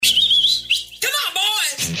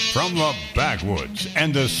From the backwoods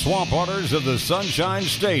and the swamp waters of the Sunshine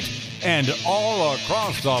State and all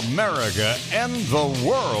across America and the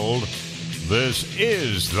world, this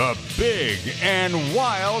is the Big and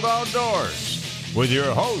Wild Outdoors with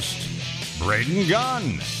your host, Braden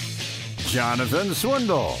Gunn, Jonathan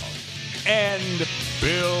Swindle, and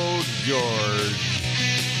Bill George.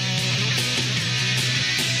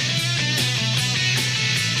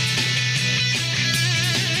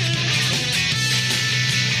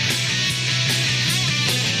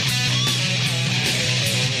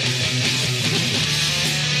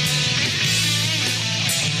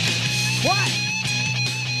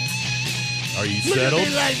 Are you Look settled? at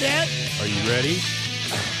me like that. Are you ready?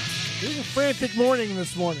 It was a frantic morning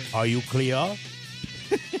this morning. Are you clear?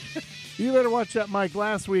 You better watch that mic.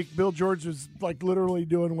 Last week, Bill George was like literally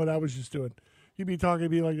doing what I was just doing. He'd be talking to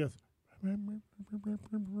me like this.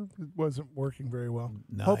 It wasn't working very well.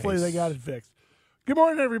 Nice. Hopefully they got it fixed. Good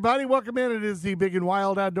morning, everybody. Welcome in. It is the Big and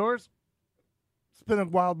Wild Outdoors. It's been a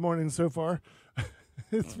wild morning so far.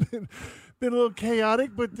 It's been a little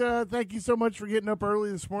chaotic, but thank you so much for getting up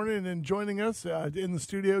early this morning and joining us in the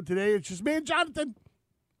studio today. It's just me and Jonathan.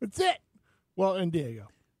 That's it. Well, and Diego.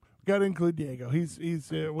 Got to include Diego. He's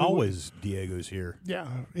Always Diego's here. yeah.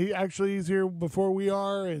 He's here before we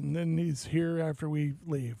are, and then he's here after we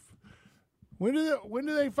leave. When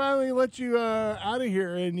do they finally let you out of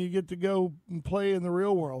here and you get to go and play in the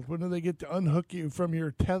real world? When do they get to unhook you from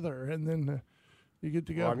your tether and then you get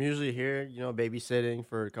to go? Well, I'm usually here, babysitting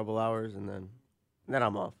for a couple hours, and then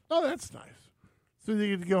I'm off. Oh, that's nice. So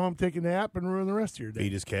you get to go home, take a nap, and ruin the rest of your day.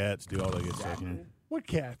 Feed his cats, do all that good stuff. You know? What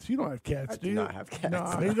cats? You don't have cats, I do do you? not have cats. No,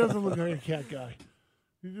 he doesn't look like a cat guy.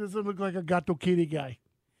 He doesn't look like a gato kitty guy.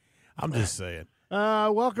 I'm just saying.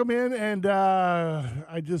 Welcome in, and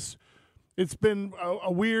it's been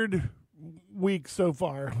a weird week so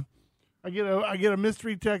far. I get a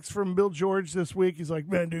mystery text from Bill George this week. He's like,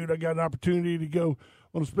 "Man, dude, I got an opportunity to go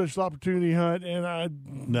on a special opportunity hunt, and I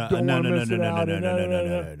No.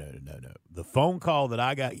 The phone call that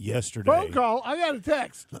I got yesterday. Phone call? I got a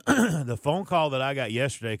text. The phone call that I got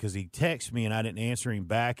yesterday, because he texted me and I didn't answer him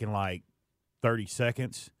back in like 30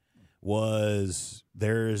 seconds, was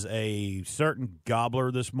there's a certain gobbler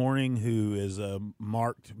this morning who is a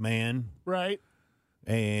marked man, Right.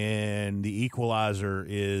 and the equalizer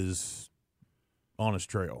is on his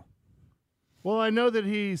trail. Well, I know that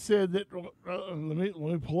he said that. Let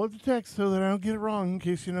me pull up the text so that I don't get it wrong, in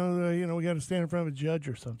case we got to stand in front of a judge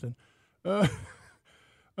or something. I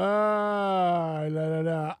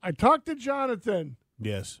talked to Jonathan.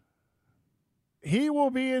 Yes. He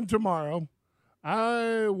will be in tomorrow.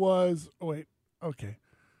 Okay.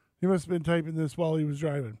 He must have been typing this while he was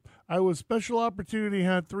driving. I was special opportunity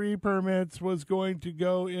hunt 3 permits, was going to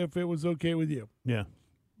go if it was okay with you. Yeah.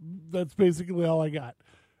 That's basically all I got.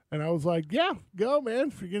 And I was like, yeah, go, man.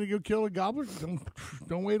 If you're going to go kill a gobbler,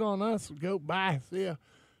 don't wait on us. Go, bye, see ya.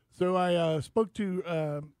 So I spoke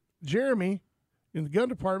to Jeremy in the gun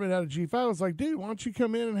department out of G5. I was like, dude, why don't you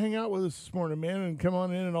come in and hang out with us this morning, man, and come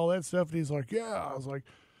on in and all that stuff. And he's like, yeah. I was like,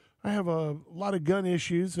 I have a lot of gun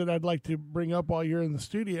issues that I'd like to bring up while you're in the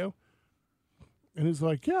studio. And he's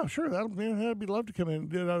like, yeah, sure. I'd be love to come in.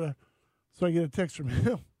 So I get a text from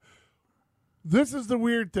him. This is the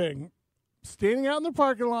weird thing. Standing out in the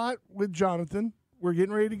parking lot with Jonathan. We're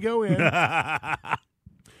getting ready to go in.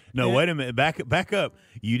 No, wait a minute. Back up.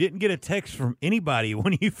 You didn't get a text from anybody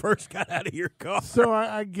when you first got out of your car. So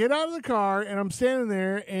I get out of the car, and I'm standing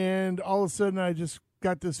there, and all of a sudden I just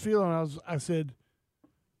got this feeling. I said,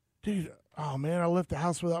 dude, oh, man, I left the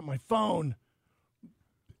house without my phone.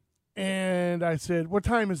 And I said, what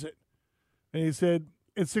time is it? And he said,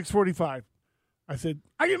 it's 6:45. I said,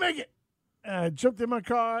 I can make it. And I jumped in my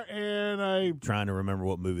car, and I Trying to remember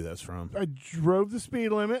what movie that's from. drove the speed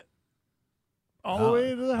limit all the way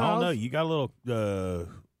to the house. Oh, no. You got a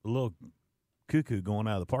little cuckoo going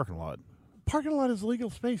out of the parking lot. Parking lot is legal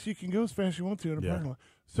space. You can go as fast as you want to in a parking lot.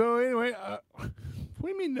 So anyway, what do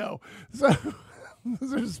you mean no? So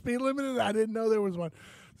there's a speed limit, and I didn't know there was one.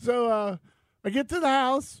 So I get to the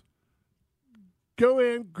house, go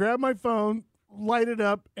in, grab my phone, light it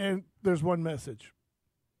up, and there's one message.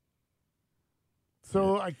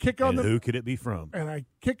 So I kick on And who could it be from? And I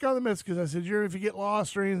kick on the message because I said, if you get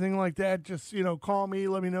lost or anything like that, just call me,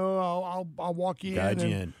 let me know. I'll walk you Guide in.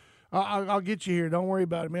 you in. I'll get you here. Don't worry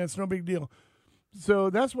about it, man. It's no big deal. So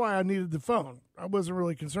that's why I needed the phone. I wasn't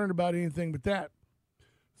really concerned about anything but that.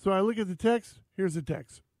 So I look at the text. Here's the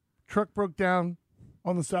text. Truck broke down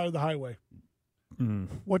on the side of the highway. Mm.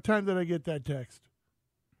 What time did I get that text?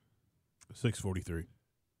 6:43.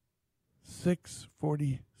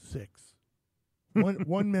 6:46.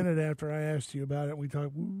 one minute after I asked you about it, we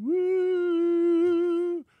talked.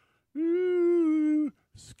 Woo, woo,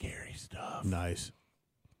 scary stuff. Nice.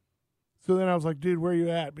 So then I was like, dude, where you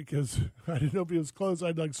at? Because I didn't know if he was close.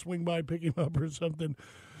 I'd like swing by, pick him up or something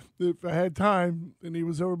if I had time. And he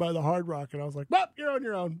was over by the Hard Rock, and I was like, well, you're on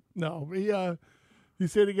your own. No, he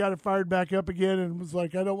said he got it fired back up again and was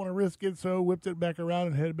like, I don't want to risk it, so whipped it back around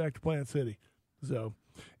and headed back to Plant City. So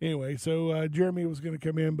anyway, Jeremy was going to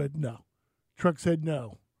come in, but no. Truck said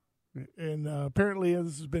no. And apparently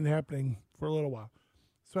this has been happening for a little while.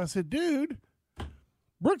 So I said, dude,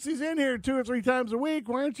 Brooksy's in here 2 or 3 times a week.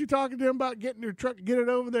 Why aren't you talking to him about getting your truck, get it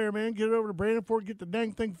over there, man? Get it over to Brandon Ford, get the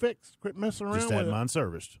dang thing fixed. Quit messing around Just with had it. mine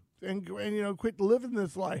serviced. And quit living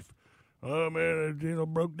this life. Oh, man, it,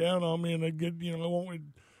 broke down on me, and I get, the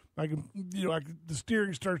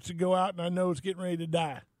steering starts to go out, and I know it's getting ready to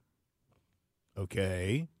die.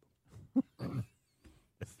 Okay.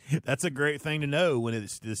 That's a great thing to know when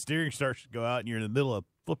the steering starts to go out and you're in the middle of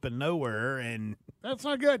flipping nowhere. And that's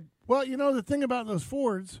not good. Well, the thing about those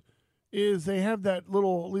Fords is they have that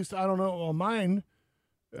little, at least I don't know, well, mine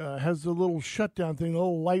has the little shutdown thing. The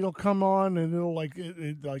little light will come on and it'll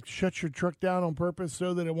it shuts your truck down on purpose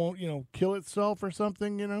so that it won't, kill itself or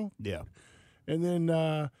something, Yeah. And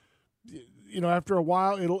then, after a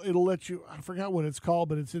while, it'll let you. I forgot what it's called,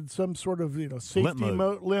 but it's in some sort of safety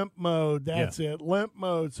mode, limp mode. That's it, limp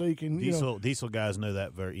mode. So you can diesel guys know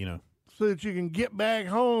that so that you can get back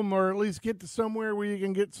home or at least get to somewhere where you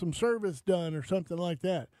can get some service done or something like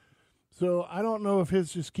that. So I don't know if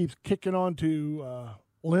his just keeps kicking on to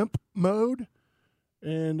limp mode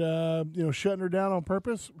and shutting her down on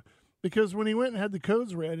purpose. Because when he went and had the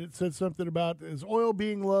codes read, it said something about his oil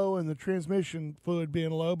being low and the transmission fluid being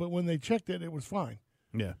low, but when they checked it, it was fine.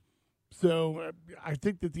 Yeah. So I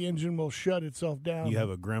think that the engine will shut itself down. You have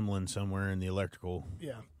a gremlin somewhere in the electrical.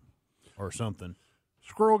 Yeah. Or something.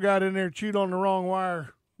 Squirrel got in there, chewed on the wrong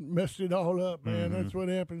wire, messed it all up, man. Mm-hmm. That's what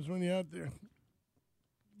happens when you're out there.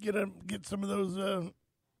 Get some of those.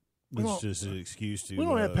 It's just an excuse to. We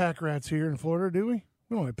don't have pack rats here in Florida, do we?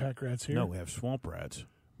 We don't have pack rats here. No, we have swamp rats.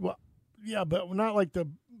 Well, yeah, but not like the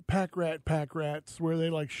pack rats where they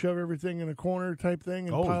like shove everything in a corner type thing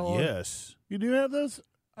and pile on. Yes. You do have those?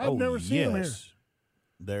 I've never seen them here.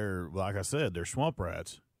 They're, like I said, they're swamp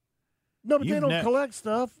rats. No, but they don't collect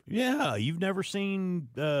stuff. Yeah, you've never seen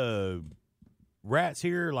rats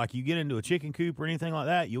here. Like you get into a chicken coop or anything like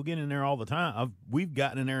that, you'll get in there all the time. We've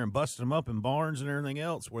gotten in there and busted them up in barns and everything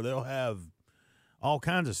else where they'll have all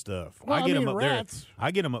kinds of stuff. Well, I get them up rats. there.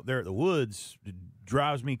 I get them up there at the woods. It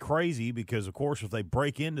drives me crazy because, of course, if they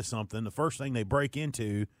break into something, the first thing they break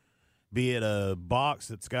into, be it a box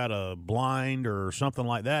that's got a blind or something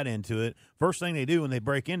like that into it, first thing they do when they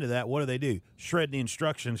break into that, what do? Shred the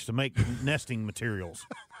instructions to make nesting materials.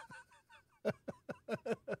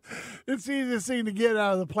 It's the easiest thing to get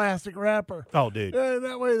out of the plastic wrapper. Oh, dude.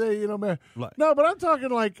 That way they, man. No, but I'm talking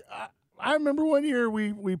like, I remember one year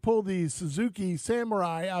we pulled the Suzuki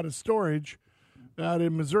Samurai out of storage out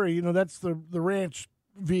in Missouri. That's the ranch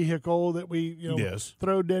vehicle that we Yes.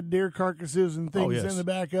 throw dead deer carcasses and things in the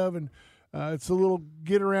back of, and it's a little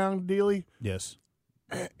get around dealy. Yes.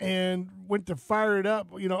 And went to fire it up,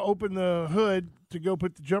 open the hood to go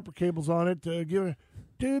put the jumper cables on it to give it.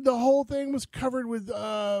 Dude, the whole thing was covered with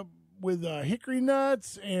hickory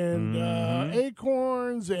nuts and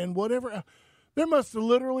acorns and whatever. There must have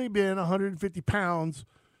literally been 150 pounds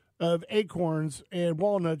of acorns and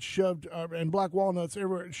walnuts shoved, and black walnuts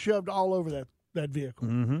everywhere, shoved all over that vehicle.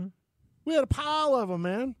 Mm-hmm. We had a pile of them,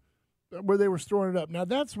 man, where they were storing it up. Now,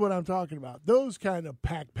 that's what I'm talking about. Those kind of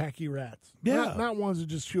packy rats. Yeah. Not ones that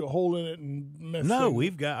just shoot a hole in it and mess No, things.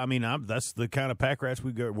 we've got, that's the kind of pack rats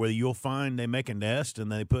we go, where you'll find they make a nest and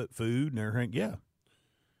they put food and everything. Yeah.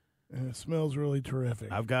 And it smells really terrific.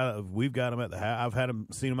 We've got them at the house.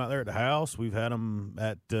 Seen them out there at the house. We've had them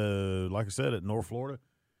at, like I said, at North Florida.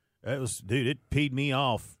 It peed me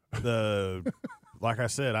off. Like I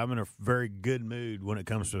said, I'm in a very good mood when it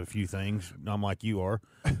comes to a few things. I'm like you are.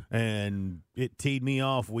 And it teed me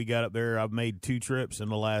off. We got up there. I've made 2 trips in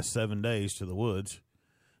the last 7 days to the woods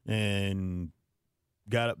and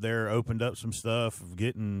got up there, opened up some stuff.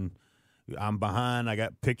 I'm behind. I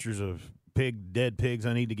got pictures of dead pigs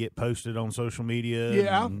I need to get posted on social media.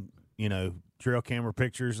 Yeah. And, trail camera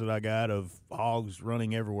pictures that I got of hogs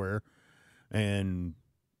running everywhere. And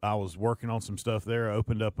I was working on some stuff there. I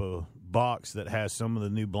opened up a box that has some of the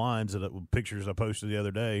new blinds pictures I posted the other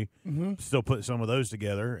day. Mm-hmm. Still put some of those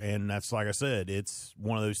together, and that's, like I said, it's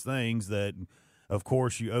one of those things that, of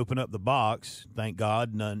course, you open up the box. Thank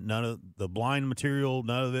God, none of the blind material,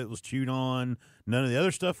 none of it was chewed on. None of the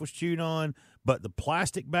other stuff was chewed on. But the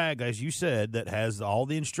plastic bag, as you said, that has all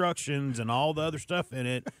the instructions and all the other stuff in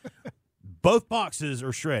it, both boxes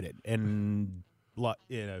are shredded. And,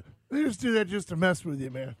 They just do that just to mess with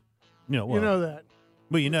you, man. well, you know that.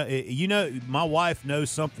 Well, my wife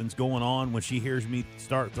knows something's going on when she hears me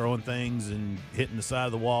start throwing things and hitting the side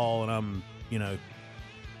of the wall, and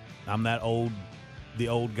I'm that the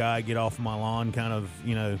old guy, get off my lawn kind of,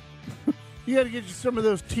 You got to get you some of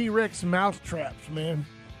those T-Rex mouth traps, man.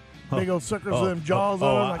 Big old suckers with them jaws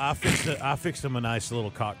on them. I fixed them a nice little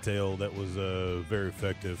cocktail that was very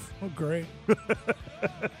effective. Oh, great. All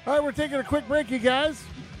right, we're taking a quick break, you guys.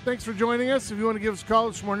 Thanks for joining us. If you want to give us a call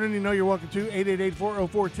this morning, you're welcome to.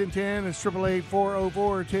 888-404-1010. It's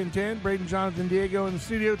 888-404-1010. Braden, Jonathan, Diego in the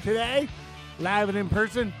studio today, live and in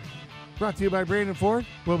person. Brought to you by Brandon Ford.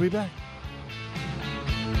 We'll be back.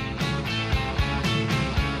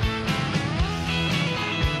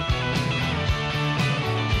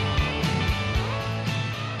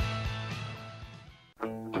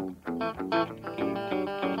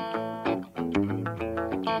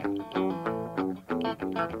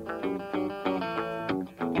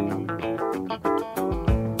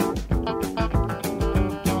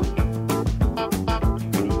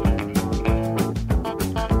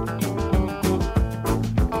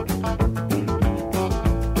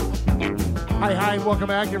 Hi, welcome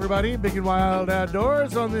back, everybody. Big and Wild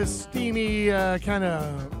Outdoors on this steamy, kind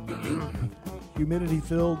of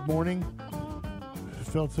humidity-filled morning. It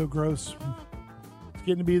felt so gross. It's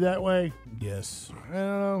getting to be that way. Yes. I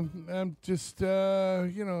don't know. I'm just,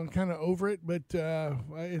 kind of over it, but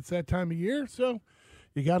it's that time of year, so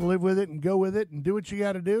you got to live with it and go with it and do what you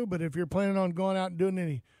got to do. But if you're planning on going out and doing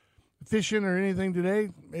any fishing or anything today,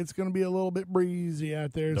 it's going to be a little bit breezy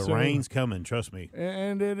out there. The rain's coming, trust me.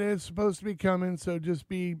 And it is supposed to be coming, so just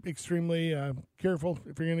be extremely careful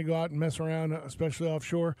if you're going to go out and mess around, especially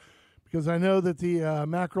offshore, because I know that the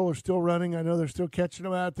mackerel are still running. I know they're still catching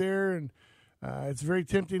them out there, and it's very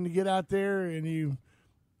tempting to get out there, and you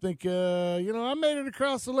think, I made it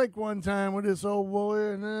across the lake one time with this old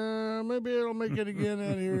boy, and maybe I'll make it again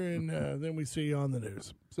out here, and then we see you on the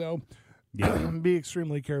news. So be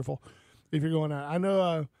extremely careful if you're going out. I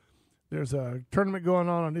know there's a tournament going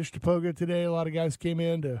on Ishtapoga today. A lot of guys came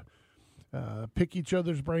in to pick each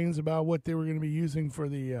other's brains about what they were going to be using for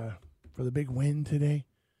the big win today.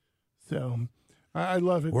 So I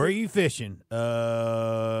love it. Where are you fishing? Somewhere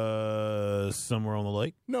on the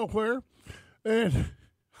lake? Nowhere. And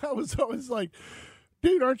I was always like,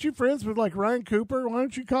 dude, aren't you friends with like Ryan Cooper? Why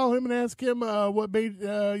don't you call him and ask him what bait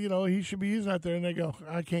he should be using out there? And they go,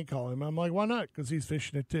 I can't call him. I'm like, why not? Because he's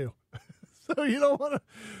fishing it too. So you don't want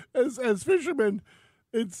to, as fishermen,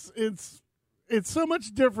 it's so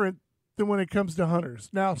much different than when it comes to hunters.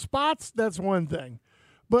 Now spots, that's one thing,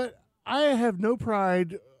 but I have no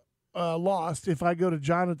pride lost if I go to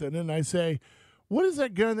Jonathan and I say, what is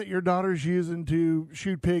that gun that your daughter's using to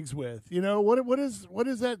shoot pigs with? What is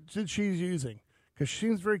that she's using? Because she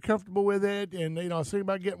seems very comfortable with it, and I was thinking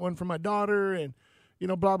about getting one for my daughter, and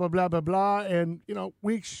blah blah blah blah blah, and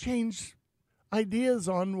we exchange ideas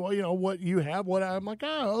on what you have, what I'm like,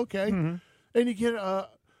 oh, okay, and you get a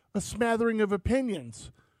smattering of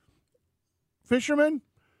opinions. Fishermen,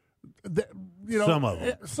 some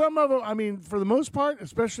of them. I mean, for the most part,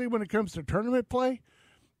 especially when it comes to tournament play,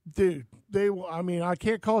 dude, I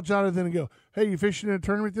can't call Jonathan and go, hey, you fishing in a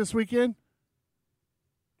tournament this weekend,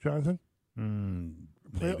 Jonathan?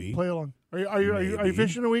 Maybe play along. Are you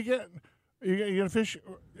fishing a weekend? Are you gonna fish?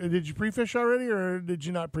 Did you pre-fish already, or did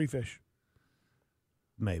you not pre-fish?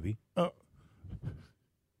 Maybe. Oh.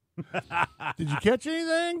 Did you catch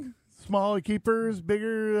anything? Smaller keepers,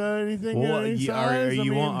 bigger, anything? Well, any size?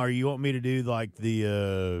 are you want me to do like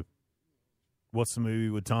the what's the movie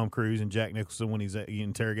with Tom Cruise and Jack Nicholson when he's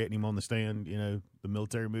interrogating him on the stand? The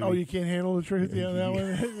military movie. Oh, you can't handle the truth. Yeah, that one.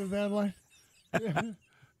 Is that like? Yeah.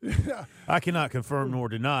 Yeah. I cannot confirm nor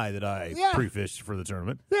deny that I pre-fished for the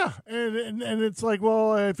tournament. Yeah, and it's like,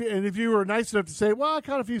 well, if you were nice enough to say, well, I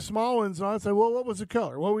caught a few small ones, and I'd say, well, what was the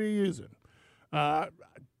color? What were you using?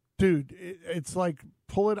 Dude, it's like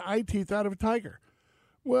pulling eye teeth out of a tiger.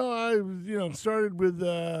 Well, I started with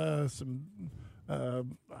some. I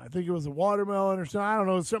think it was a watermelon or something. I don't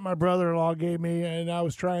know. It's something my brother-in-law gave me, and I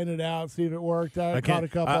was trying it out, see if it worked. I caught a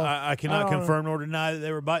couple. I cannot confirm nor deny that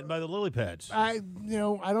they were biting by the lily pads. I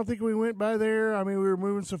don't think we went by there. I mean, we were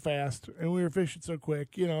moving so fast, and we were fishing so quick.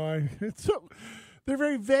 They're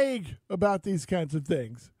very vague about these kinds of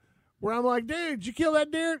things. Where I'm like, dude, did you kill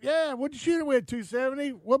that deer? Yeah. What'd you shoot it with? 270.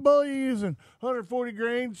 What bow are you using? 140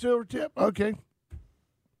 grain silver tip. Okay.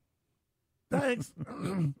 Thanks.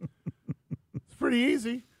 Pretty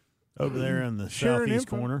easy Over there in the southeast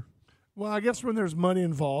corner. Well, I guess when there's money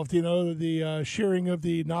involved, the sharing of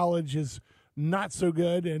the knowledge is not so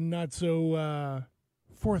good and not so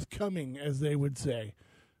forthcoming, as they would say.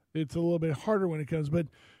 It's a little bit harder when it comes. But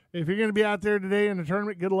if you're going to be out there today in the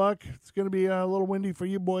tournament, good luck. It's going to be a little windy for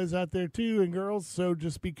you boys out there too, and girls. So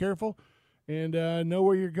just be careful and know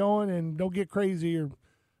where you're going, and don't get crazy, or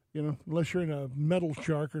unless you're in a metal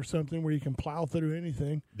shark or something where you can plow through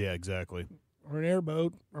anything. Yeah, exactly. Or an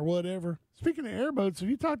airboat or whatever. Speaking of airboats, have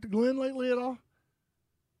you talked to Glenn lately at all?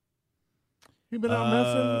 You been out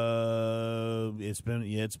messing?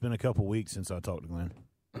 It's been a couple weeks since I talked to Glenn.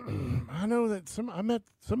 I know that I met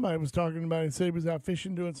somebody was talking about it and said he was out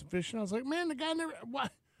fishing, doing some fishing. I was like, man, the guy never.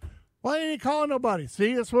 Why ain't he calling nobody?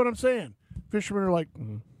 See, that's what I'm saying. Fishermen are like,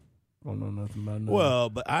 don't know nothing about nothing. Well,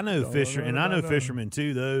 but I know fishermen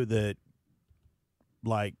too, though, that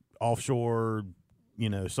like offshore,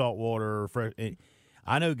 saltwater.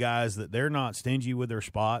 I know guys that they're not stingy with their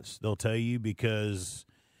spots. They'll tell you, because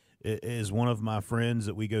it is one of my friends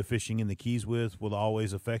that we go fishing in the Keys with will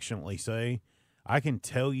always affectionately say, I can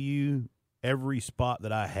tell you every spot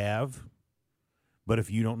that I have, but if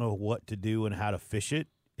you don't know what to do and how to fish it,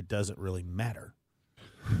 it doesn't really matter.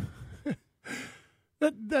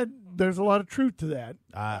 That there's a lot of truth to that.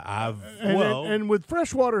 And with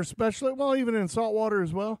freshwater especially, well, even in saltwater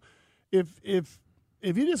as well, if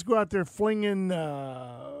you just go out there flinging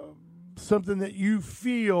something that you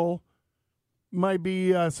feel might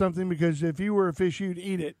be something, because if you were a fish, you'd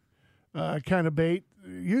eat it, kind of bait.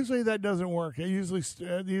 Usually that doesn't work. It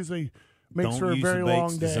usually makes for a very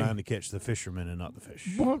long day. Designed to catch the fishermen and not the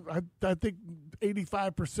fish. Well, I think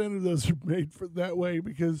 85% of those are made for that way,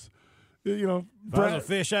 because if I was a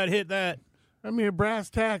fish, I'd hit that. I mean, brass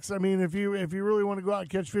tacks. I mean, if you really want to go out and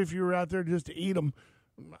catch fish, you were out there just to eat them.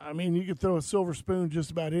 I mean, you could throw a silver spoon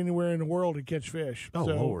just about anywhere in the world to catch fish. Oh,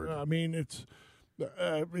 Lord! I mean, it's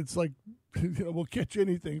like we'll catch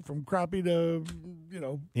anything from crappie to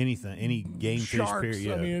anything, any game sharks. fish.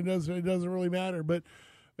 Period. I mean, it doesn't really matter. But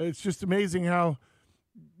it's just amazing how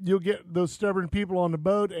you'll get those stubborn people on the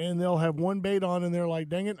boat, and they'll have one bait on, and they're like,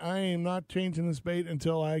 "Dang it, I am not changing this bait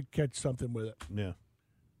until I catch something with it." Yeah.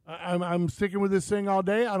 I'm sticking with this thing all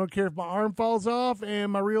day. I don't care if my arm falls off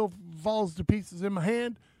and my reel falls to pieces in my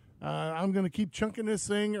hand. I'm going to keep chunking this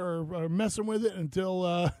thing or messing with it until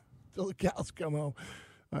the cows come home.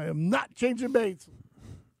 I am not changing baits.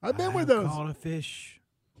 I've been with those. I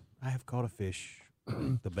have caught a fish.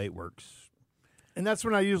 The bait works. And that's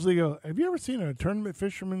when I usually go, have you ever seen a tournament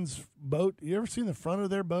fisherman's boat? You ever seen the front of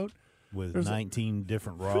their boat? With 19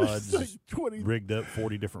 different rods like 20. Rigged up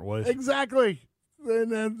 40 different ways. Exactly.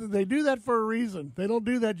 And they do that for a reason. They don't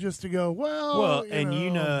do that just to go, well, and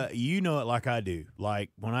you know it like I do.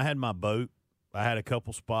 Like when I had my boat, I had a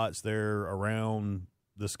couple spots there around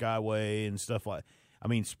the Skyway and stuff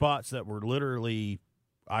spots that were literally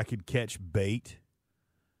I could catch bait,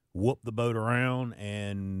 whoop the boat around,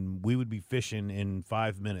 and we would be fishing in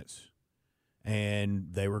 5 minutes. And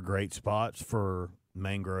they were great spots for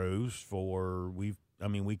mangroves, we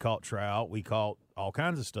caught trout, we caught all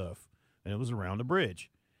kinds of stuff. And it was around a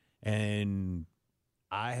bridge. And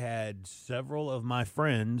I had several of my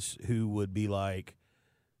friends who would be like,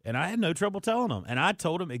 and I had no trouble telling them. And I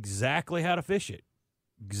told them exactly how to fish it.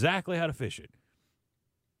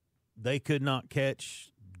 They could not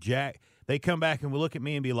catch jack. They come back and would look at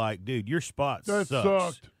me and be like, dude, your spot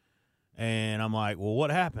sucks. And I'm like, well,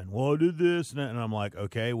 what happened? Well, I did this. And I'm like,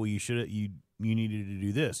 okay, well, you needed to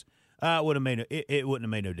do this. It wouldn't have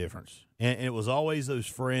made no difference. And it was always those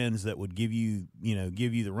friends that would give you the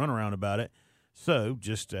runaround about it. So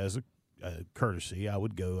just as a courtesy, I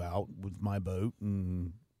would go out with my boat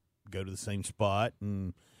and go to the same spot,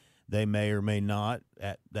 and they may or may not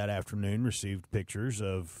at that afternoon received pictures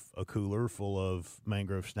of a cooler full of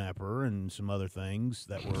mangrove snapper and some other things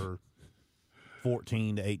that were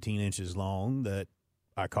 14 to 18 inches long that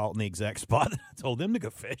I caught in the exact spot that I told them to go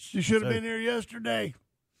fish. You should have been here yesterday.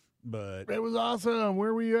 But it was awesome.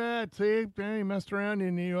 Where were you at? See, you messed around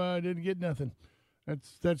and you didn't get nothing.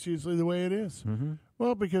 That's usually the way it is. Mm-hmm.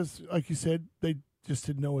 Well, because like you said, they just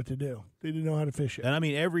didn't know what to do. They didn't know how to fish it. And I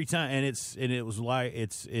mean, every time, and it was like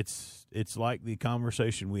it's like the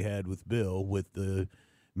conversation we had with Bill with the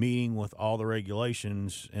meeting with all the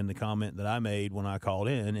regulations, and the comment that I made when I called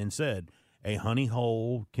in and said a honey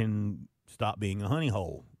hole can stop being a honey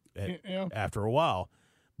hole after a while,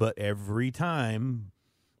 but every time.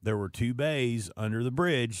 There were 2 bays under the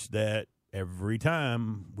bridge that every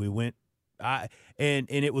time we went, and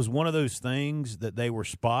it was one of those things that they were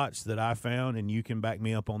spots that I found, and you can back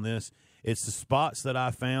me up on this. It's the spots that I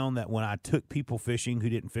found that when I took people fishing who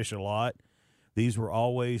didn't fish a lot, these were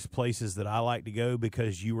always places that I like to go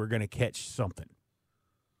because you were going to catch something.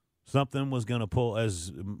 Something was going to pull,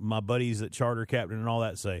 as my buddies at Charter Captain and all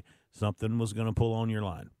that say, something was going to pull on your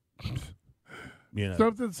line. You know,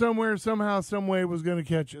 Something somewhere, somehow, some way was going to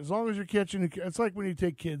catch it. As long as you're catching it, it's like when you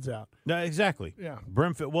take kids out. no, exactly. Yeah.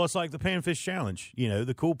 Brimfield. Well, it's like the Panfish Challenge. You know,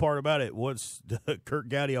 the cool part about it, what's Kurt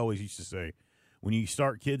Gowdy always used to say, when you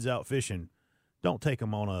start kids out fishing, don't take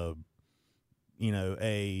them on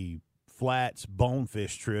a flats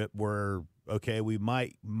bonefish trip where, okay, we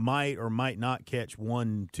might or might not catch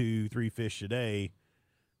 1, 2, 3 fish a day.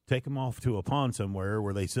 Take them off to a pond somewhere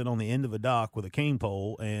where they sit on the end of a dock with a cane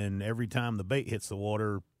pole, and every time the bait hits the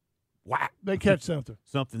water, whack, They catch something.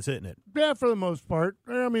 something's hitting it. Yeah, for the most part.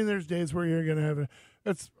 I mean, there's days where you're going to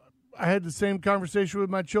have I had the same conversation with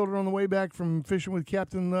my children on the way back from fishing with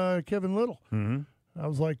Captain Kevin Little. Mm-hmm. I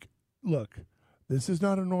was like, look, this is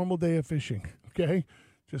not a normal day of fishing, okay?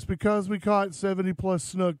 Just because we caught 70-plus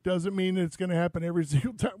snook doesn't mean it's going to happen every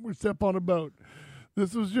single time we step on a boat.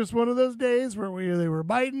 This was just one of those days where they were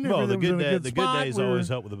biting. Well, the everything was in a good spot. days always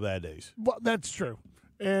help with the bad days. Well, that's true.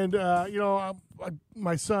 And,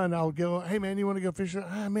 my son, I'll go, hey, man, you want to go fishing?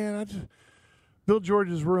 Man, Bill George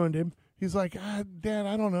has ruined him. He's like, Dad,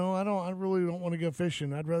 I don't know. I really don't want to go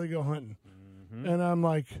fishing. I'd rather go hunting. Mm-hmm. And I'm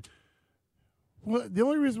like, well, the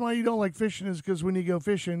only reason why you don't like fishing is because when you go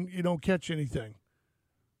fishing, you don't catch anything.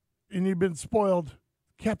 And you've been spoiled.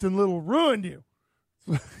 Captain Little ruined you.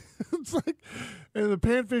 It's like, and the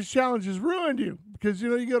Panfish Challenge has ruined you because,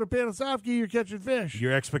 you go to Panosofsky, you're catching fish.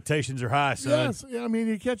 Your expectations are high, son. Yes, I mean,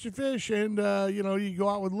 you catch a fish, and, you go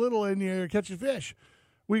out with Little and you're catching fish.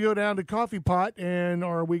 We go down to Coffee Pot,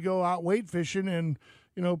 or we go out weight fishing and,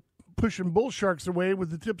 pushing bull sharks away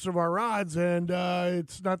with the tips of our rods, and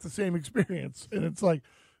it's not the same experience. And it's like,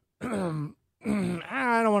 I don't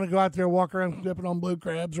want to go out there and walk around stepping on blue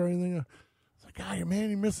crabs or anything. It's like, God, man,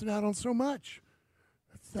 you're missing out on so much.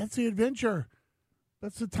 That's the adventure.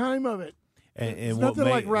 That's the time of it. And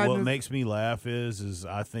what makes me laugh is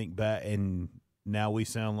I think back, and now we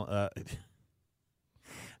sound. I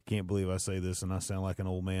can't believe I say this, and I sound like an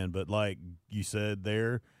old man. But like you said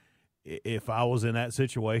there, if I was in that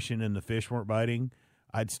situation and the fish weren't biting,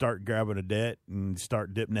 I'd start grabbing a net and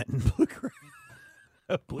start dip netting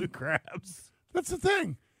blue crabs. That's the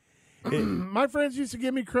thing. My friends used to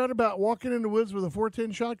give me credit about walking in the woods with a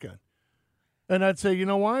 410 shotgun. And I'd say, you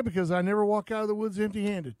know why? Because I never walk out of the woods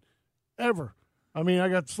empty-handed, ever. I mean, I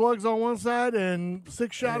got slugs on one side and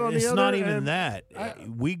 6-shot on the other. It's not even that.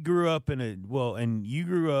 We grew up and you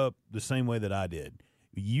grew up the same way that I did.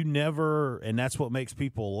 You never, and that's what makes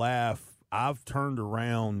people laugh. I've turned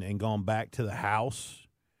around and gone back to the house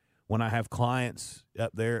when I have clients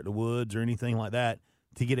up there at the woods or anything like that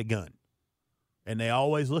to get a gun. And they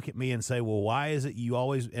always look at me and say, well, why is it you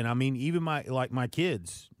always – and, I mean, even my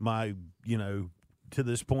kids, to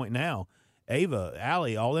this point now, Ava,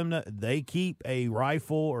 Allie, all them, they keep a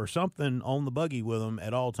rifle or something on the buggy with them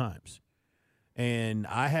at all times. And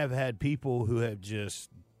I have had people who have just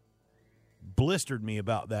blistered me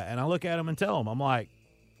about that. And I look at them and tell them, I'm like,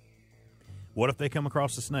 what if they come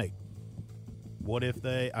across a snake? What if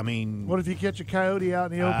you catch a coyote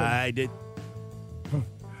out in the open? I did –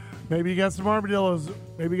 Maybe you got some armadillos.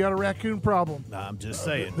 Maybe you got a raccoon problem. I'm just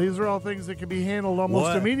saying. These are all things that can be handled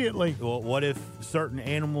almost immediately. Well, what if certain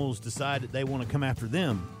animals decide that they want to come after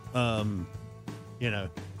them?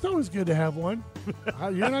 It's always good to have one.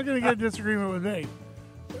 You're not going to get a disagreement with me.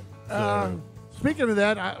 Speaking of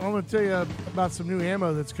that, I want to tell you about some new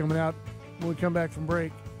ammo that's coming out when we come back from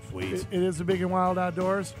break. Sweet. It is the Big and Wild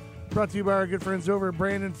Outdoors. Brought to you by our good friends over at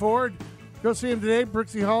Brandon Ford. Go see them today,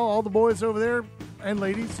 Brooksy Hall. All the boys over there and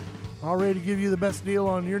ladies. All ready to give you the best deal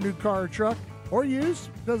on your new car or truck or used.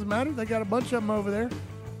 Doesn't matter. They got a bunch of them over there.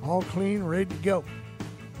 All clean, ready to go.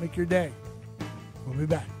 Make your day. We'll be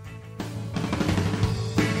back.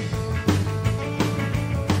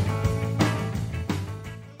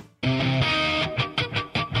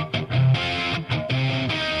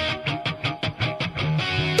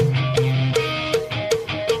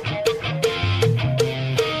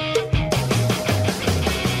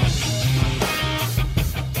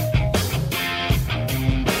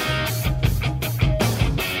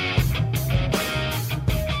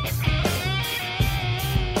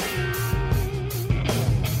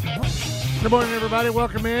 Good morning, everybody.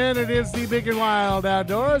 Welcome in. It is the Big and Wild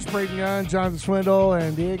Outdoors. Braden Young, Jonathan Swindle,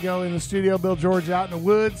 and Diego in the studio. Bill George out in the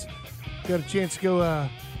woods. Got a chance to go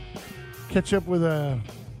catch up with a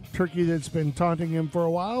turkey that's been taunting him for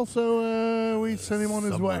a while, so we sent him on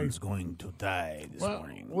his way. Someone's going to die this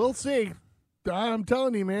morning. We'll see. I'm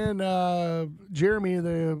telling you, man, Jeremy,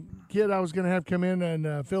 the kid I was going to have come in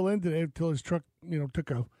and fill in today until his truck,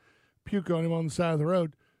 took a puke on him on the side of the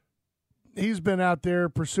road. He's been out there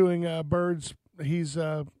pursuing birds. He's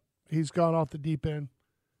gone off the deep end.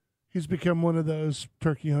 He's become one of those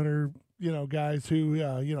turkey hunter, guys who,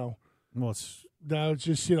 Well, it's now it's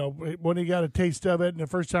just, when he got a taste of it, and the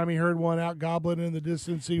first time he heard one out gobbling in the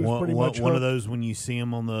distance, he was pretty much one of hooked. those when you see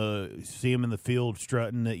him in the field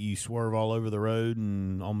strutting that you swerve all over the road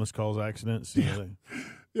and almost cause accidents.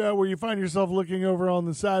 Yeah, where you find yourself looking over on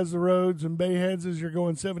the sides of the roads and bay heads as you're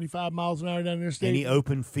going 75 miles an hour down the interstate. Any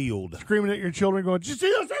open field. Screaming at your children going, did you see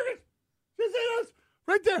those turkeys? Did you see those?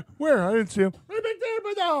 Right there. Where? I didn't see them. Right back there.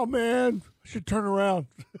 But, oh, man. I should turn around.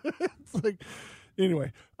 It's like,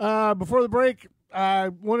 anyway. Before the break, I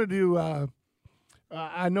wanted to,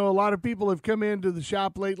 I know a lot of people have come into the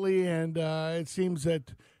shop lately, and it seems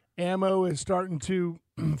that ammo is starting to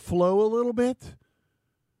flow a little bit.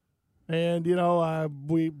 And,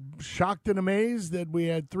 we shocked and amazed that we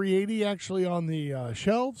had 380 actually on the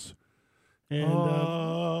shelves. And,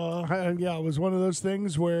 yeah, it was one of those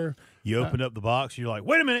things where You opened up the box, you're like,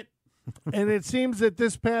 wait a minute. and it seems that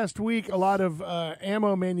this past week, a lot of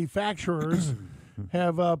ammo manufacturers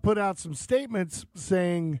have put out some statements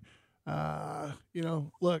saying,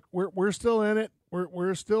 look, we're still in it.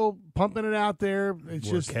 We're still pumping it out there. It's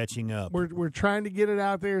We're just catching up. We're trying to get it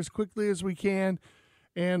out there as quickly as we can,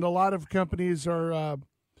 and a lot of companies are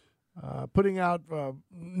putting out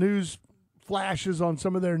news flashes on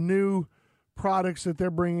some of their new products that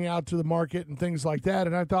they're bringing out to the market and things like that.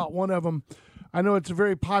 And I thought one of them, I know it's a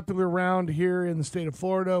very popular round here in the state of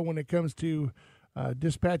Florida when it comes to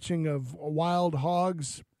dispatching of wild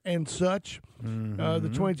hogs and such.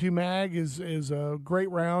 The 22 mag is a great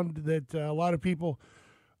round that a lot of people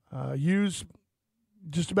use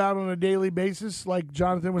just about on a daily basis. Like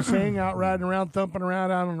Jonathan was saying, out riding around, thumping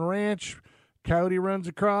around out on the ranch. Coyote runs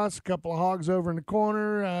across, a couple of hogs over in the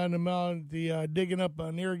corner, and the digging up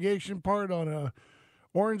an irrigation part on a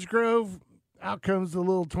orange grove. Out comes the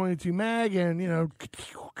little 22 mag, and and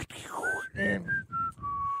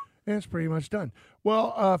it's pretty much done.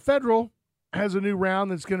 Well, Federal has a new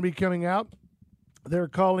round that's going to be coming out. They're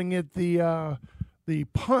calling it the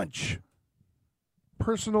Punch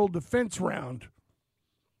Personal Defense Round.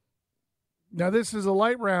 Now, this is a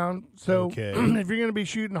light round, so Okay. if you're going to be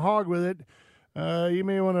shooting hog with it, you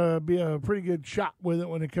may want to be a pretty good shot with it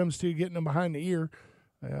when it comes to getting them behind the ear.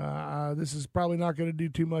 This is probably not going to do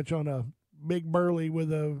too much on a big burley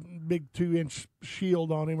with a big 2-inch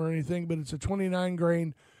shield on him or anything, but it's a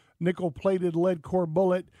 29-grain nickel-plated lead core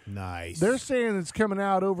bullet. Nice. They're saying it's coming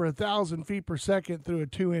out over 1,000 feet per second through a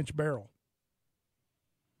 2-inch barrel.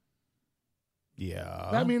 Yeah.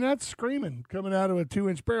 I mean, that's screaming coming out of a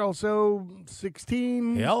 2-inch barrel. So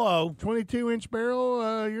 16, Hello. 22-inch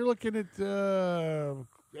barrel, you're looking at 18s,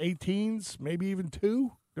 maybe even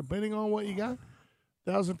 2, depending on what you got.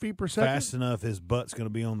 1,000 feet per second. Fast enough, his butt's going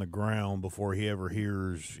to be on the ground before he ever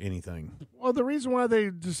hears anything. Well, the reason why they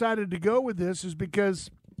decided to go with this is because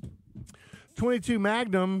 22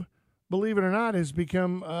 Magnum, believe it or not, has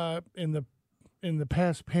become in the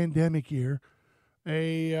past pandemic year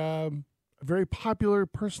a very popular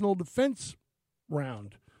personal defense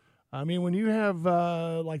round. I mean, when you have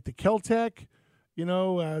like the Kel-Tec,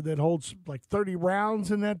 that holds like 30 rounds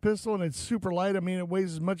in that pistol, and it's super light. I mean, it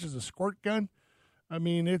weighs as much as a squirt gun. I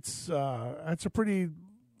mean, that's a pretty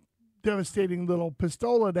devastating little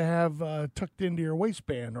pistola to have tucked into your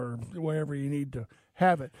waistband or wherever you need to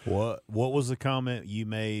have it. What was the comment you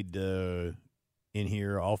made in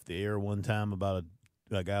here off the air one time about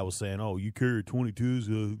a guy was saying, "Oh, you carry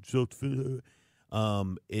 22s, self-defense."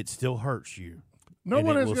 It still hurts you. No And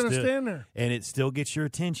one it is will going to still- stand there. and it still gets your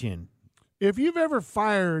attention. If you've ever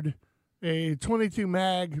fired a 22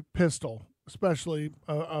 mag pistol, especially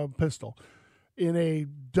a pistol, in a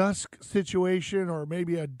dusk situation or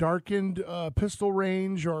maybe a darkened pistol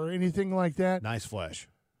range or anything like that, Nice flash.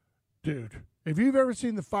 dude, if you've ever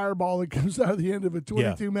seen the fireball that comes out of the end of a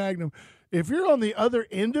 22 Magnum, if you're on the other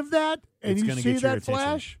end of that and It's you gonna see get your that attention.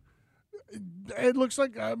 flash, it looks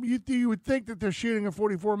like you would think that they're shooting a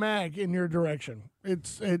 44 mag in your direction.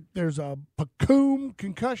 There's a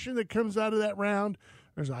concussion that comes out of that round.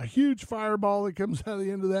 There's a huge fireball that comes out of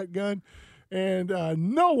the end of that gun, and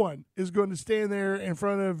no one is going to stand there in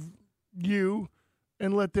front of you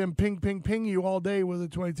and let them ping you all day with a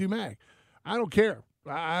 22 mag. I don't care.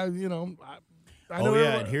 I know Oh yeah, and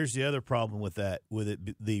everyone- here's the other problem with that, with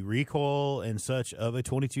it, the recoil and such of a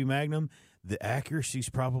 22 Magnum. The accuracy's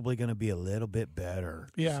probably going to be a little bit better.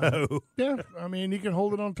 Yeah. So, Yeah, I mean, you can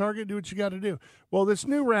hold it on target, do what you got to do. Well, this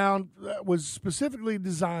new round was specifically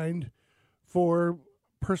designed for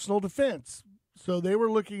personal defense. So they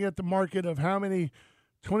were looking at the market of how many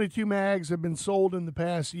 22 mags have been sold in the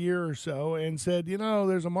past year or so and said,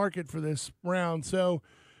 there's a market for this round. So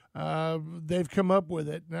they've come up with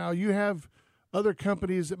it. Now you have other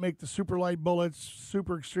companies that make the super light bullets,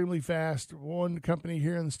 super extremely fast. One company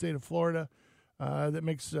here in the state of Florida that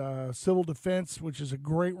makes civil defense, which is a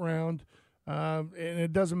great round. And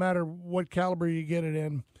it doesn't matter what caliber you get it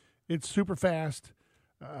in. It's super fast.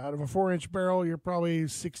 Out of a 4-inch barrel, you're probably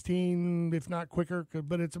 16, if not quicker,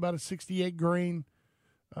 but it's about a 68 grain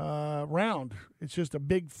round. It's just a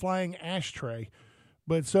big flying ashtray.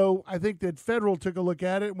 But so I think that Federal took a look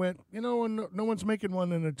at it and went, no one's making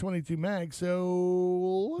one in a 22 mag,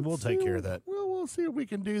 so we'll take care of that. We'll see if we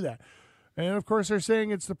can do that. And, of course, they're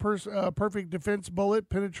saying it's the perfect defense bullet.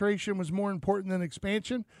 Penetration was more important than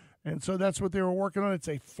expansion, and so that's what they were working on. It's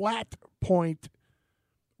a flat point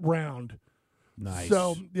round. Nice.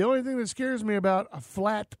 So the only thing that scares me about a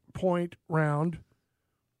flat point round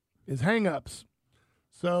is hang-ups.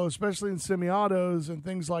 So especially in semi-autos and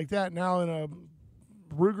things like that. Now in a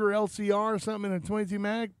Ruger LCR or something in a 22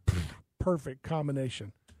 mag, perfect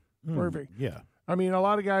combination. Perfect. Yeah. I mean, a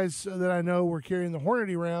lot of guys that I know were carrying the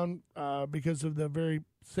Hornady round because of the very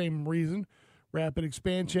same reason. Rapid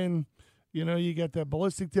expansion. You got that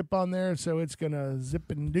ballistic tip on there, so it's going to zip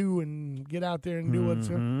and do and get out there and do what's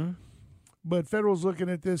going. But Federal's looking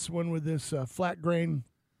at this one with this flat-nosed,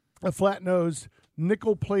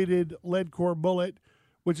 nickel-plated lead core bullet,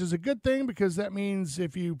 which is a good thing because that means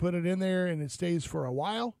if you put it in there and it stays for a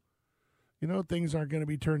while, things aren't going to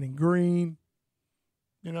be turning green.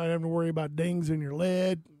 You're not having to worry about dings in your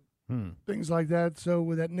lead, things like that. So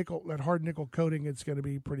with that hard nickel coating, it's going to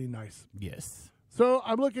be pretty nice. Yes. So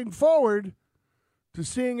I'm looking forward to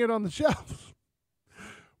seeing it on the shelves,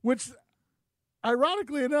 which,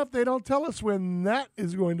 ironically enough, they don't tell us when that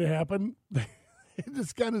is going to happen. They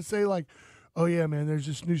just kind of say like, oh, yeah, man, there's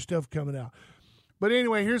just new stuff coming out. But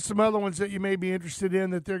anyway, here's some other ones that you may be interested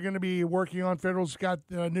in that they're going to be working on. Federal's got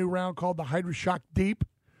a new round called the HydroShock Deep.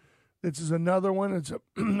 This is another one. It's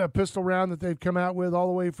a pistol round that they've come out with all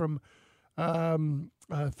the way from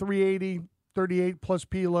 380, 38 plus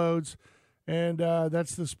P loads. And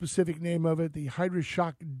that's the specific name of it. The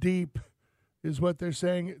HydroShock Deep is what they're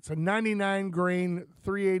saying. It's a 99 grain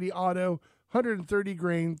 380 auto, 130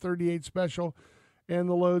 grain 38 special. And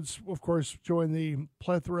the loads, of course, join the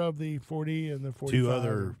plethora of the 40 and the 45. Two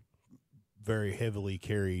other very heavily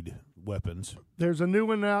carried weapons. There's a new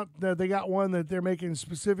one out. They got one that they're making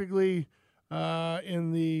specifically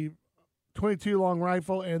in the 22 long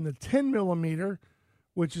rifle and the 10 millimeter,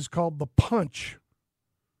 which is called the Punch.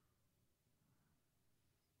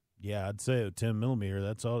 Yeah, I'd say a 10 millimeter.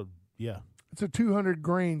 That's all. Yeah. It's a 200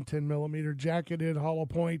 grain 10 millimeter jacketed hollow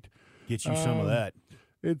point. Get you some of that.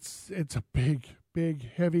 It's a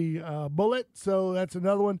big, heavy bullet. So that's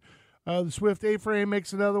another one. The Swift A-frame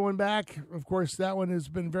makes another one back. Of course, that one has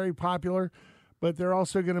been very popular, but they're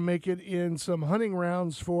also going to make it in some hunting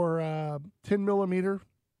rounds for 10 millimeter.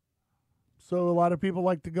 So a lot of people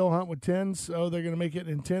like to go hunt with 10s, so they're going to make it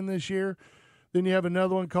in 10 this year. Then you have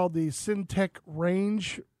another one called the Syntech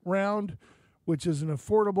Range round, which is an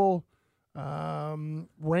affordable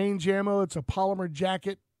range ammo. It's a polymer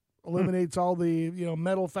jacket, eliminates all the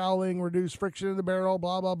metal fouling, reduce friction in the barrel,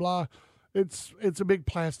 blah blah blah. It's a big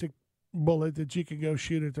plastic bullet that you can go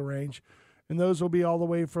shoot at the range, and those will be all the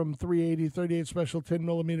way from 380, 38 special, 10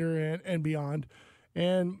 millimeter, and beyond.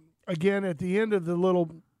 And again, at the end of the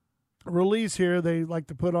little release here, they like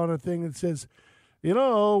to put on a thing that says,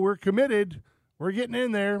 we're committed, we're getting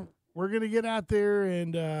in there. We're going to get out there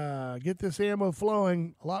and get this ammo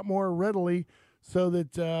flowing a lot more readily so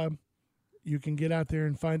that you can get out there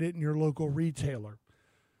and find it in your local retailer.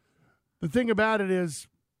 The thing about it is,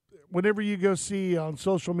 whenever you go see on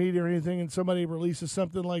social media or anything and somebody releases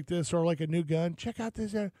something like this or like a new gun, check out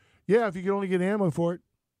this. Yeah, if you can only get ammo for it.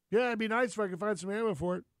 Yeah, it'd be nice if I could find some ammo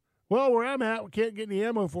for it. Well, where I'm at, we can't get any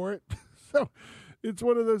ammo for it. So it's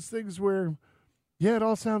one of those things where, yeah, it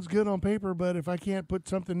all sounds good on paper, but if I can't put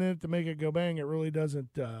something in it to make it go bang, it really doesn't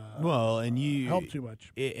help too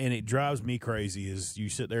much. And it drives me crazy is you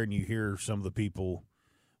sit there and you hear some of the people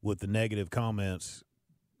with the negative comments.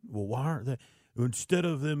 Well, why aren't they? Instead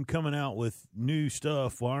of them coming out with new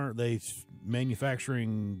stuff, why aren't they getting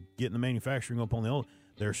the manufacturing up on the old?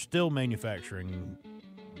 They're still manufacturing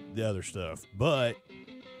the other stuff, but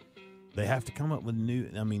they have to come up with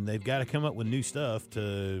they've got to come up with new stuff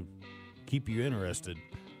to keep you interested.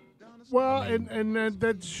 Well, and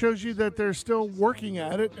that shows you that they're still working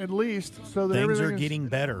at it, at least. So that things are getting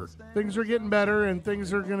better. Things are getting better, and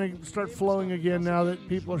things are going to start flowing again now that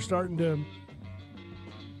people are starting to,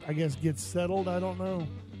 I guess, gets settled. I don't know.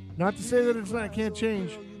 Not to say that it can't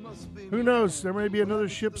change. Who knows? There may be another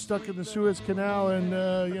ship stuck in the Suez Canal, and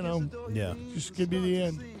Yeah. just could be the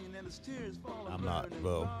end. I'm not.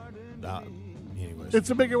 Well, not. Anyways. It's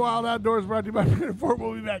a Big and Wild Outdoors brought to you by Fort.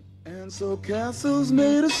 We'll be back. And so castles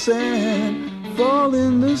made of sand fall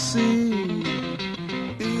in the sea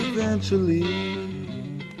eventually.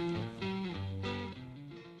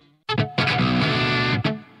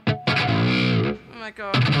 Oh my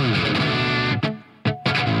god.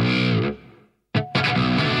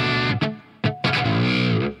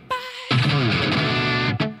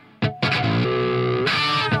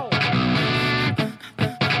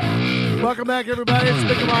 Welcome back, everybody. It's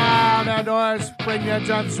Big and Wild Outdoors. Bring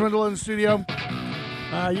Jonathan Swindle in the studio.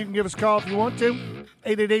 You can give us a call if you want to.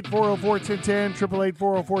 888-404-1010,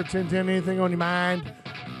 888-404-1010. Anything on your mind,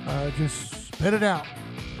 just spit it out.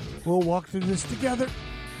 We'll walk through this together.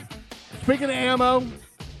 Speaking of ammo,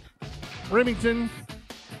 Remington.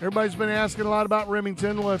 Everybody's been asking a lot about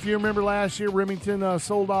Remington. Well, if you remember last year, Remington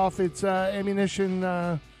sold off its ammunition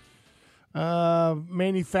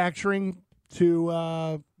manufacturing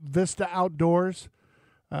to Vista Outdoors,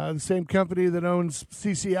 the same company that owns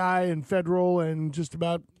CCI and Federal and just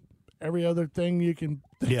about every other thing you can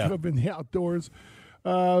think of in the outdoors.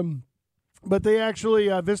 But they actually,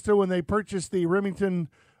 Vista, when they purchased the Remington,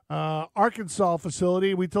 Arkansas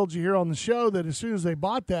facility, we told you here on the show that as soon as they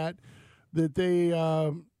bought that they,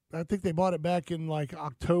 I think they bought it back in like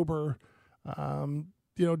October,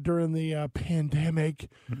 during the pandemic.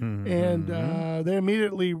 Mm-hmm. And they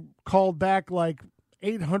immediately called back like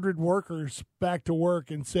 800 workers back to work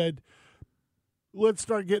and said, let's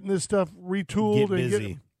start getting this stuff retooled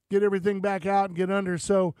and get everything back out and get under.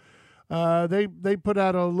 So they put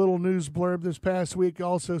out a little news blurb this past week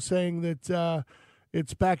also saying that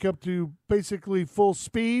it's back up to basically full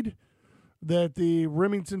speed, that the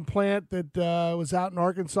Remington plant that was out in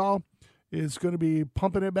Arkansas is going to be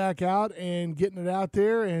pumping it back out and getting it out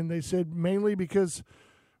there. And they said mainly because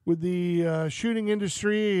with the shooting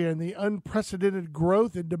industry and the unprecedented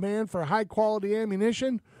growth and demand for high-quality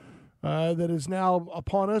ammunition that is now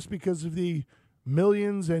upon us because of the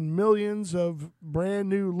millions and millions of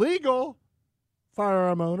brand-new legal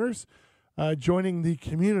firearm owners joining the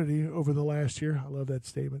community over the last year. I love that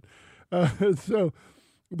statement. So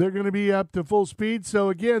they're going to be up to full speed. So,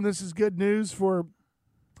 again, this is good news for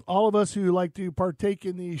all of us who like to partake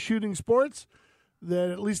in the shooting sports, that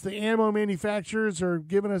at least the ammo manufacturers are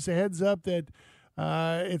giving us a heads up that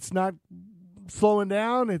it's not slowing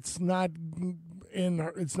down, it's not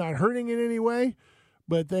hurting in any way,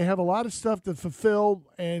 but they have a lot of stuff to fulfill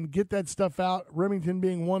and get that stuff out, Remington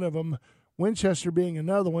being one of them, Winchester being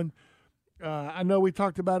another one. I know we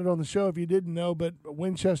talked about it on the show if you didn't know, but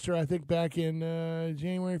Winchester, I think back in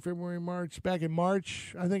January, February, March, back in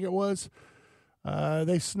March, I think it was,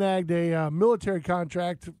 they snagged a military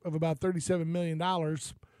contract of about $37 million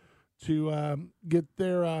to get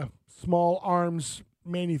their small arms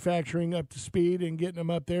manufacturing up to speed and getting them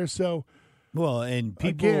up there. So, well, and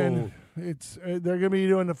people, again, it's they're going to be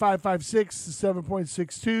doing the 5.56, the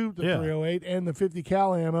 7.62, the 308, and the 50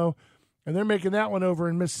 cal ammo, and they're making that one over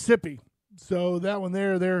in Mississippi. So that one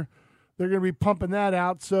there, they're going to be pumping that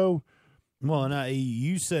out. So, well, and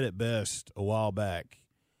you said it best a while back.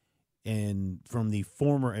 And from the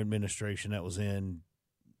former administration that was in,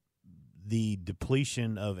 the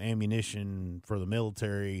depletion of ammunition for the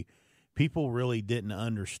military, people really didn't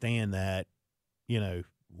understand that.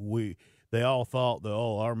 They all thought that,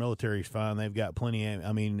 our military's fine, they've got plenty of,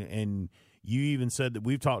 and you even said that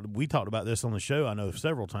we talked about this on the show, I know,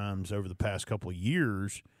 several times over the past couple of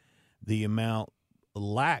years, the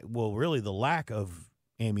lack of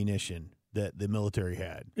ammunition that the military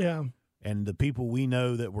had. Yeah. And the people we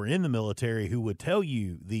know that were in the military who would tell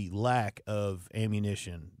you the lack of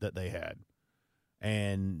ammunition that they had.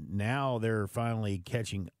 And now they're finally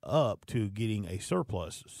catching up to getting a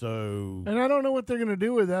surplus. So, and I don't know what they're going to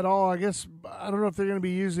do with that all. I guess I don't know if they're going to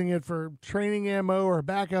be using it for training ammo or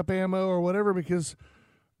backup ammo or whatever, because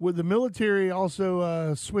with the military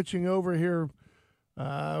also switching over here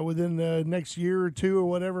within the next year or two or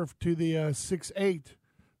whatever to the 6.8,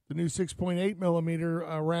 the new 6.8 millimeter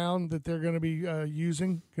round that they're going to be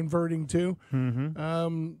converting to.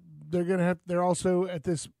 mm-hmm. They're also at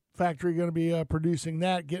this factory going to be producing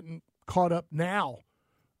that, getting caught up now.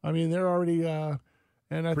 I mean, they're already and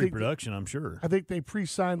I think pre-production, I'm sure. I think they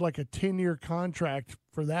pre-signed like a 10-year contract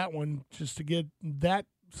for that one just to get that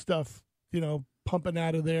stuff, pumping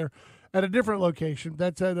out of there at a different location.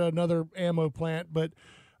 That's at another ammo plant, but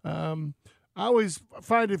I always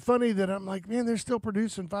find it funny that I'm like, man, they're still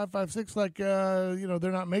producing 5.56 like,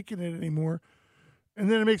 they're not making it anymore.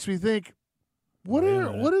 And then it makes me think, what Wait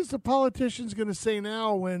a minute. is the politicians going to say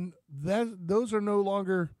now when those are no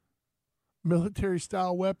longer military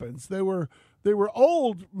style weapons? They were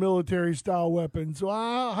old military style weapons. So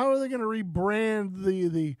how are they going to rebrand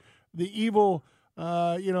the evil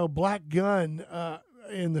black gun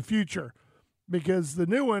in the future? Because the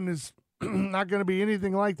new one is not going to be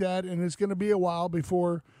anything like that, and it's going to be a while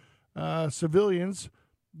before civilians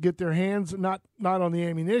get their hands not on the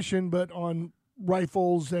ammunition, but on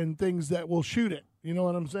rifles and things that will shoot it. You know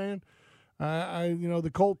what I'm saying?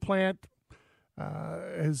 The Colt plant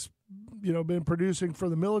has been producing for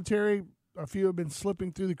the military. A few have been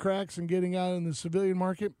slipping through the cracks and getting out in the civilian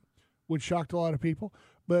market, which shocked a lot of people.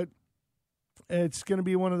 But it's going to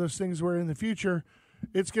be one of those things where in the future,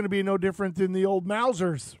 it's going to be no different than the old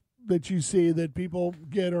Mausers that you see that people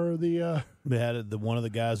get, or the They had one of the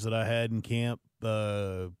guys that I had in camp.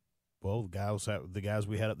 The guys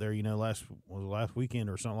we had up there, last weekend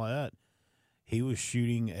or something like that. He was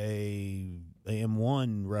shooting a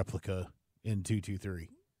M1 replica in 223,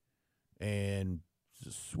 and it's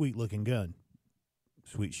a sweet looking gun,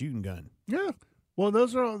 sweet shooting gun. Yeah. Well,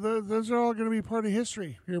 those are all going to be part of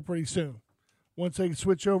history here pretty soon. Once they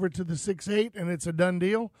switch over to the 6.8 and it's a done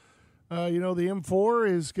deal, the M4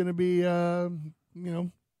 is going to be, what are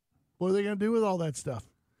they going to do with all that stuff?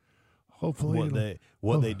 Hopefully,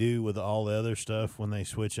 what they do with all the other stuff when they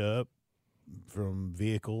switch up from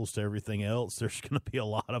vehicles to everything else, there's going to be a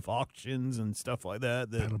lot of auctions and stuff like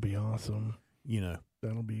that. That'll be awesome.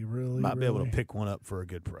 That'll be really might be able to pick one up for a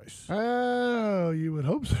good price. Oh, you would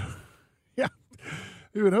hope so. Yeah,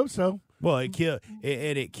 you would hope so. Well,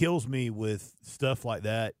 it kills me with stuff like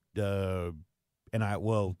that, it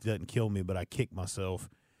doesn't kill me, but I kick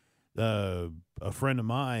myself. A friend of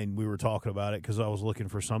mine, we were talking about it because I was looking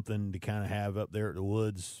for something to kind of have up there at the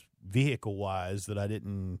woods, vehicle-wise, that I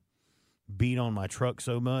didn't beat on my truck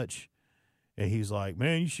so much. And he's like,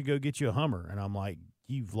 man, you should go get you a Hummer. And I'm like,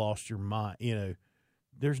 you've lost your mind.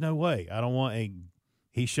 There's no way. I don't want a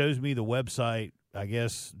 – he shows me the website, I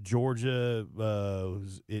guess, Georgia,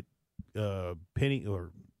 Penny,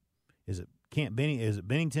 or is it Camp Benning? Is it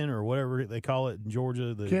Bennington or whatever they call it in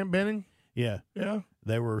Georgia? Camp Benning? Yeah. Yeah.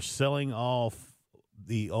 They were selling off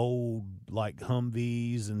the old like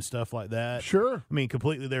Humvees and stuff like that. Sure. I mean,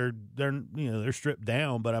 completely they're stripped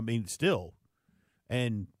down, but I mean still.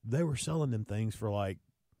 And they were selling them things for like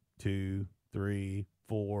 $2, $3,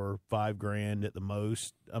 $4, $5,000 at the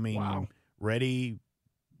most. I mean, wow. Ready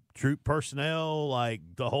troop personnel, like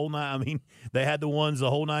the whole nine. I mean, they had the ones the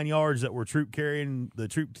whole 9 yards that were troop carrying, the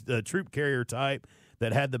troop carrier type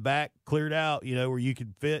that had the back cleared out, where you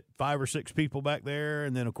could fit 5 or 6 people back there,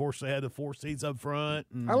 and then of course they had the 4 seats up front.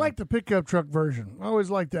 And I like the pickup truck version. I always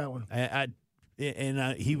liked that one.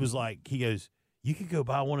 He was like, he goes, you could go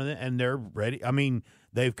buy one of them, and they're ready. I mean,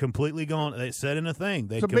 they've completely gone. They said in a thing,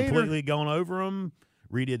 they've completely gone over them.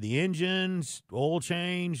 Redid the engines, oil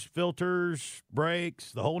change, filters,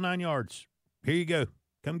 brakes, the whole 9 yards. Here you go.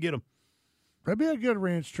 Come get them. That'd be a good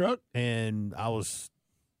ranch truck. And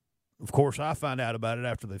of course, I found out about it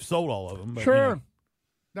after they've sold all of them. But, sure.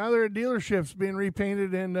 Now they're at dealerships being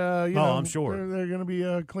repainted, and I'm sure they're going to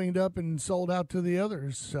be cleaned up and sold out to the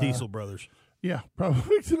others. Diesel Brothers. Yeah,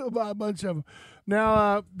 probably to buy a bunch of them.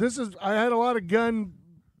 Now, I had a lot of gun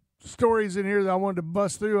stories in here that I wanted to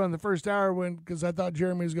bust through on the first hour because I thought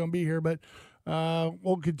Jeremy was going to be here, but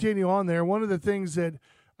we'll continue on there. One of the things that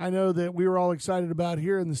I know that we were all excited about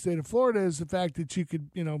here in the state of Florida is the fact that you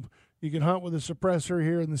could hunt with a suppressor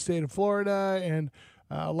here in the state of Florida, and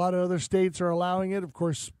a lot of other states are allowing it. Of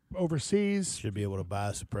course, overseas should be able to buy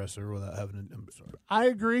a suppressor without having to. I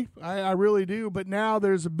agree. I really do. But now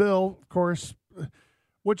there's a bill, of course.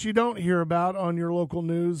 What you don't hear about on your local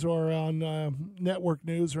news or on network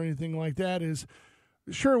news or anything like that is,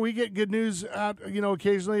 sure, we get good news out,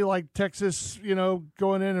 occasionally, like Texas,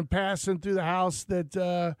 going in and passing through the House that,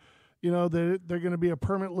 that they're going to be a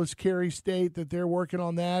permitless carry state, that they're working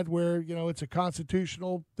on that, where, it's a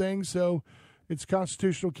constitutional thing. So it's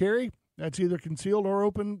constitutional carry. That's either concealed or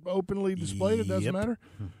openly displayed. It doesn't matter.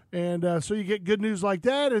 And so you get good news like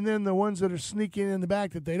that. And then the ones that are sneaking in the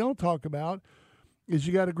back that they don't talk about is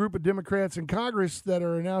you got a group of Democrats in Congress that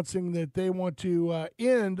are announcing that they want to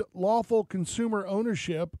end lawful consumer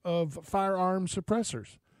ownership of firearm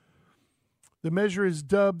suppressors. The measure is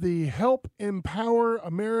dubbed the Help Empower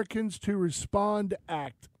Americans to Respond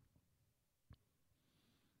Act.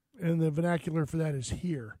 And the vernacular for that is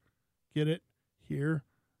HERE. Get it? HERE.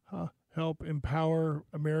 Help Empower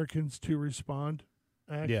Americans to Respond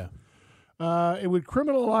Act. Yeah. It would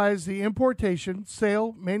criminalize the importation,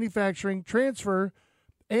 sale, manufacturing, transfer,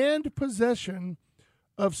 and possession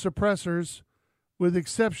of suppressors with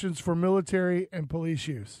exceptions for military and police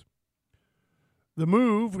use. The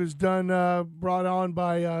move was brought on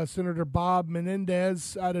by Senator Bob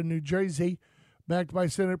Menendez out of New Jersey, backed by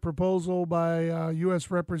Senate proposal by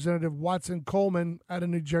U.S. Representative Watson Coleman out of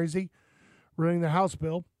New Jersey, running the House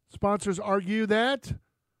bill. Sponsors argue that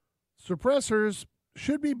suppressors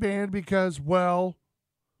should be banned because, well,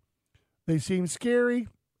 they seem scary,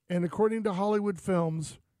 and according to Hollywood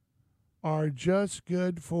films, are just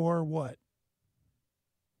good for what?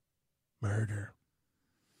 Murder.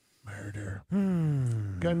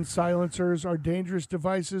 Gun silencers are dangerous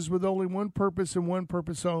devices with only one purpose and one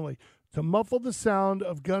purpose only: to muffle the sound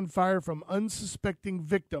of gunfire from unsuspecting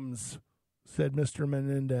victims, said Mr.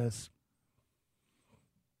 Menendez.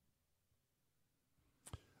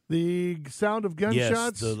 The sound of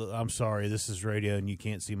gunshots. Yes, I'm sorry, this is radio and you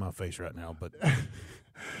can't see my face right now, but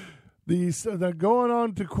going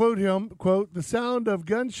on to quote him, quote, "The sound of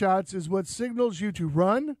gunshots is what signals you to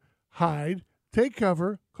run, hide, take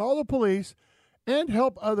cover, call the police, and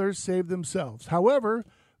help others save themselves. However,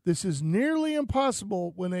 this is nearly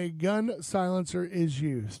impossible when a gun silencer is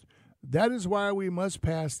used. That is why we must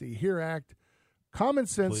pass the HERE Act, common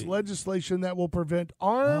sense legislation that will prevent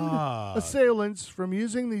armed assailants from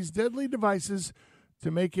using these deadly devices to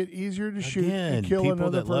make it easier to shoot and kill people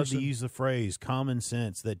another that person." love to use the phrase common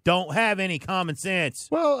sense that don't have any common sense.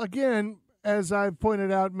 Well, again, as I've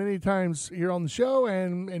pointed out many times here on the show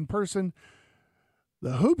and in person,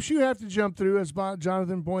 the hoops you have to jump through, as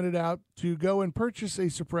Jonathan pointed out, to go and purchase a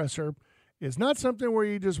suppressor is not something where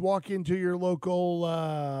you just walk into your local,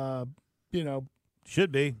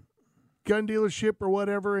 Should be. gun dealership or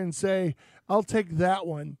whatever and say, "I'll take that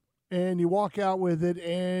one." And you walk out with it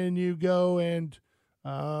and you go and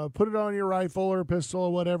put it on your rifle or pistol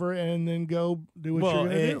or whatever and then go do what you're going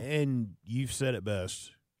to do. And you've said it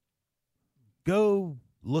best. Go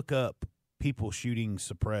look up people shooting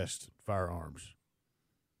suppressed firearms.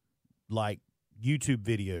 Like YouTube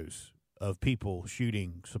videos of people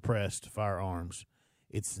shooting suppressed firearms.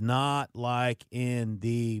 It's not like in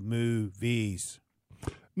the movies.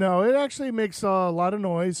 No, it actually makes a lot of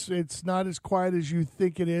noise. It's not as quiet as you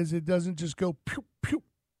think it is. It doesn't just go pew, pew.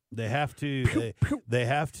 They have to. Pew, pew. They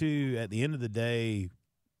have to. At the end of the day,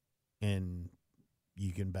 and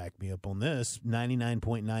you can back me up on this.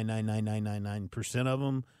 99.99999% of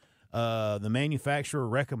them. The manufacturer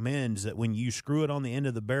recommends that when you screw it on the end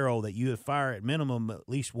of the barrel, that you fire at minimum at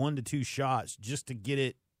least 1 to 2 shots just to get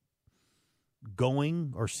it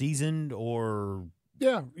going or seasoned or.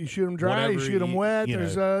 Yeah, you shoot them dry, you shoot them wet.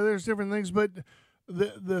 There's There's different things, but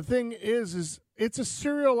the thing is it's a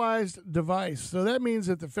serialized device. So that means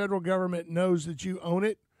that the federal government knows that you own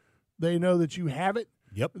it. They know that you have it.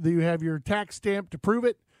 Yep. You have your tax stamp to prove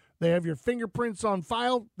it. They have your fingerprints on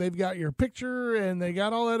file. They've got your picture, and they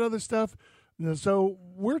got all that other stuff. So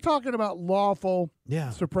we're talking about lawful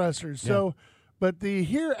suppressors. So, but the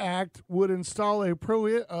HERE Act would install a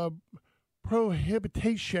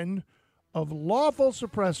prohibition of lawful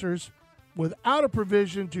suppressors without a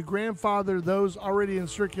provision to grandfather those already in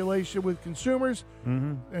circulation with consumers.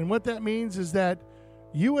 Mm-hmm. And what that means is that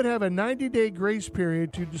you would have a 90-day grace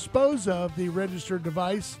period to dispose of the registered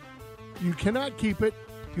device. You cannot keep it.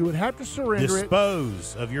 You would have to surrender it.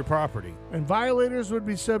 Dispose of your property. And violators would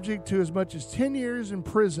be subject to as much as 10 years in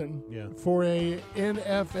prison for a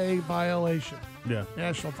NFA violation. Yeah.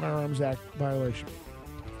 National Firearms Act violation.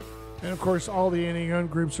 And, of course, all the anti-gun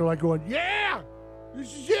groups are like going, yeah,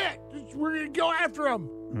 this is it. We're going to go after them.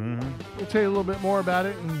 Mm-hmm. We'll tell you a little bit more about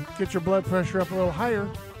it and get your blood pressure up a little higher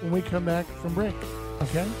when we come back from break.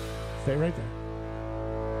 Okay? Stay right there.